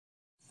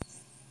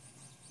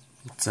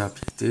What's up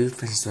YouTube?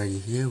 Thanks for you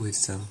here with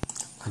some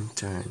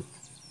Unturned.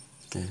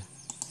 Okay.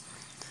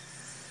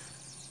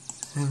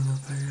 Single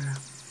player.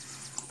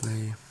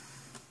 Play.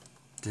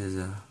 There's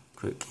a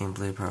quick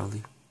gameplay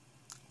probably.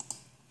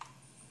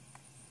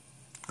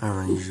 I'm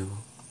unusual.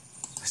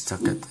 I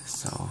stuck at this,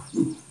 so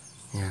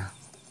yeah.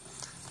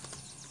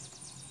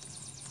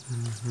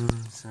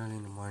 It's early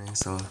in the morning,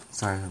 so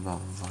sorry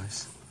about my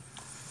voice.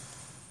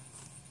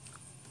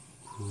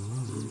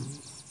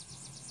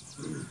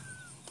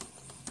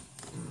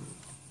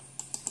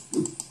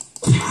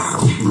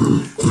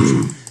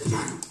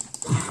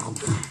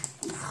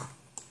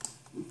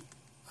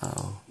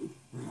 Uh-oh.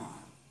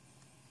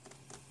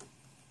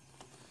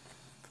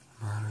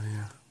 I'm out of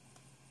here.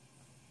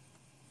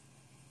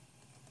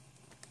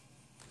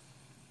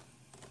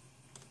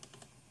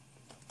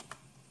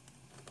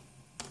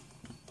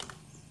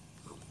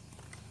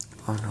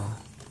 Oh no.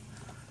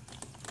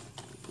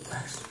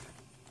 Yes.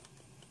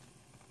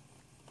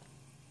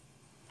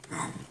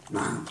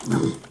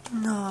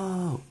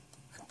 No!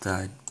 I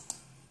died.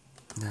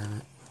 Damn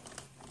it.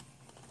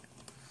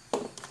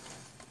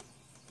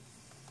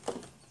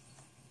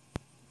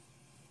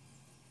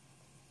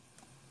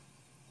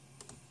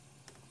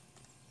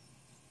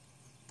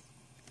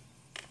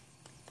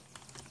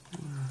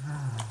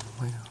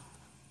 Wait.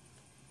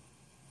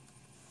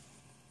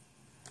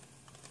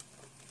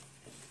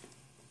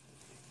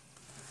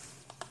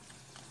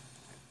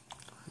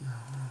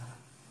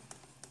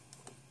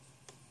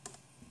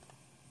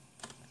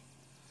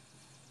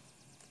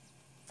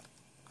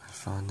 I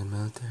found the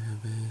military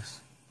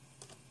base.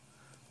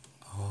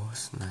 Oh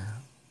snap.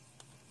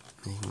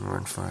 Make me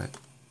run for it.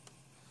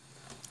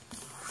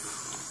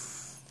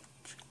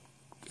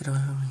 Get away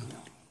from me.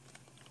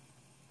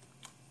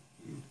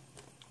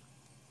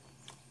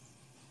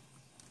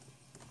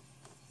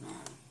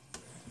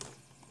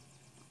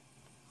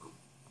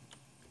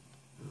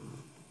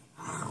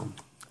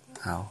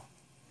 Ow.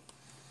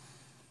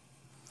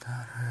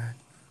 That hurt.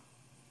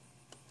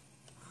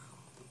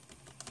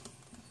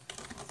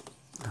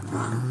 No.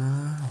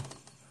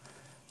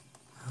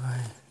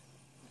 Away.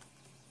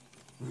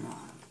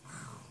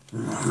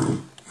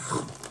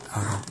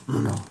 Oh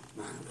no.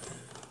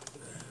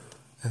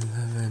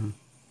 11.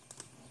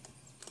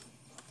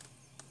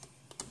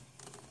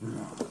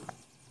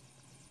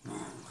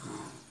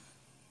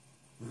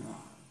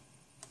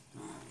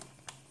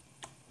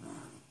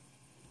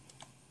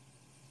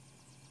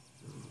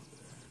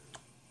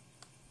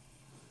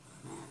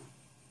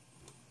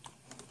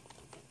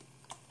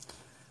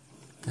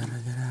 Gotta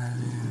get out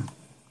of here.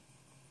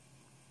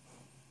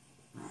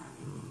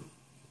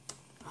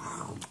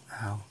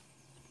 Ow.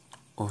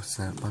 Oh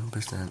snap,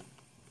 1%.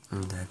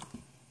 I'm dead.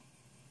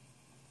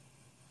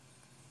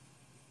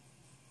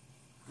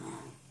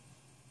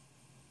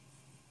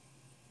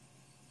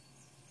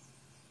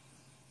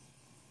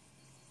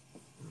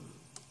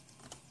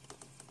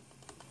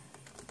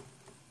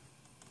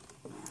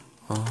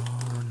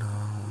 Oh no.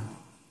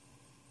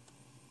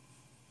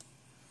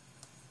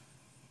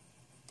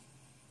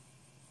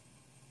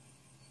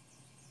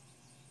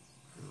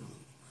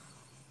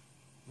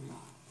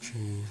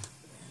 Jeez.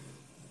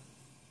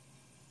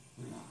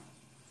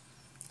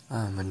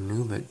 I'm a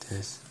noob at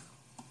this.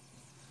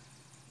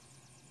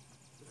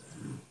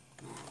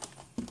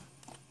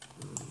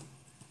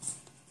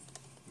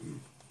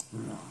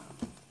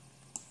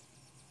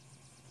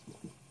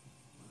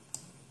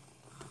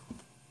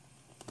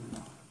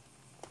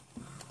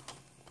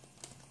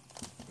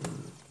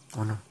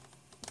 Oh no.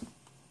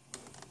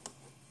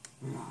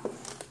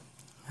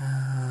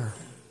 Ah.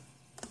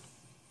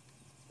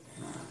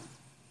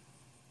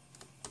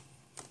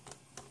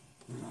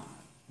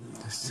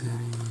 The city.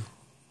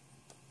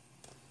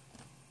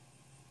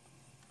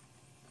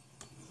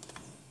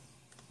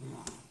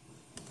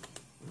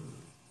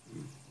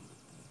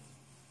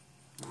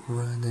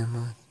 Where am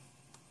I?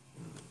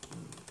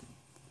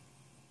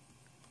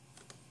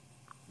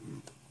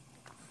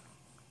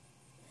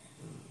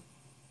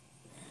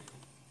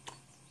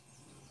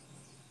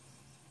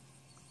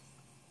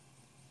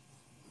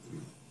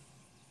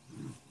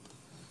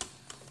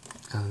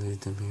 I'll leave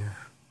them here.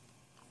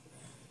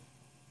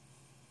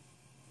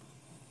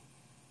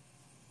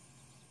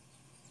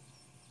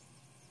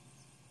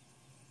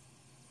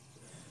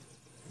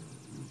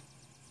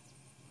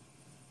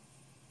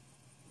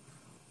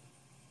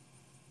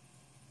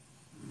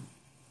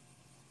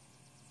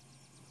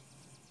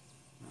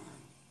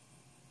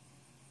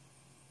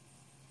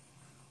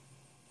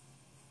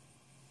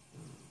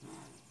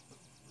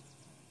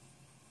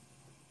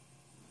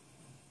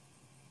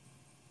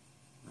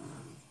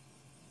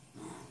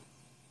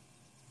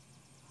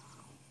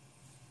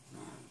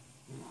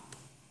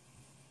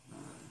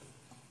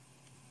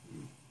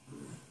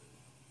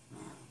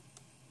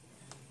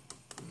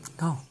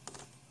 No.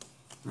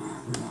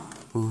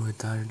 Ooh, I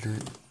thought I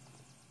did.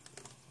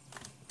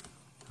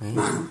 Wait.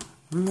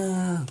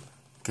 No.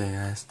 Okay,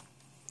 guys.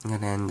 I'm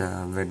gonna end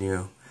the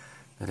video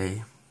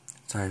today.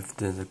 Sorry if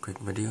this is a quick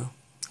video.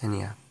 And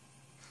yeah.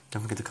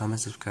 Don't forget to comment,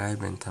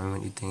 subscribe, and tell me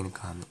what you think in the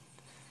comment.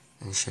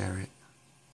 And share it.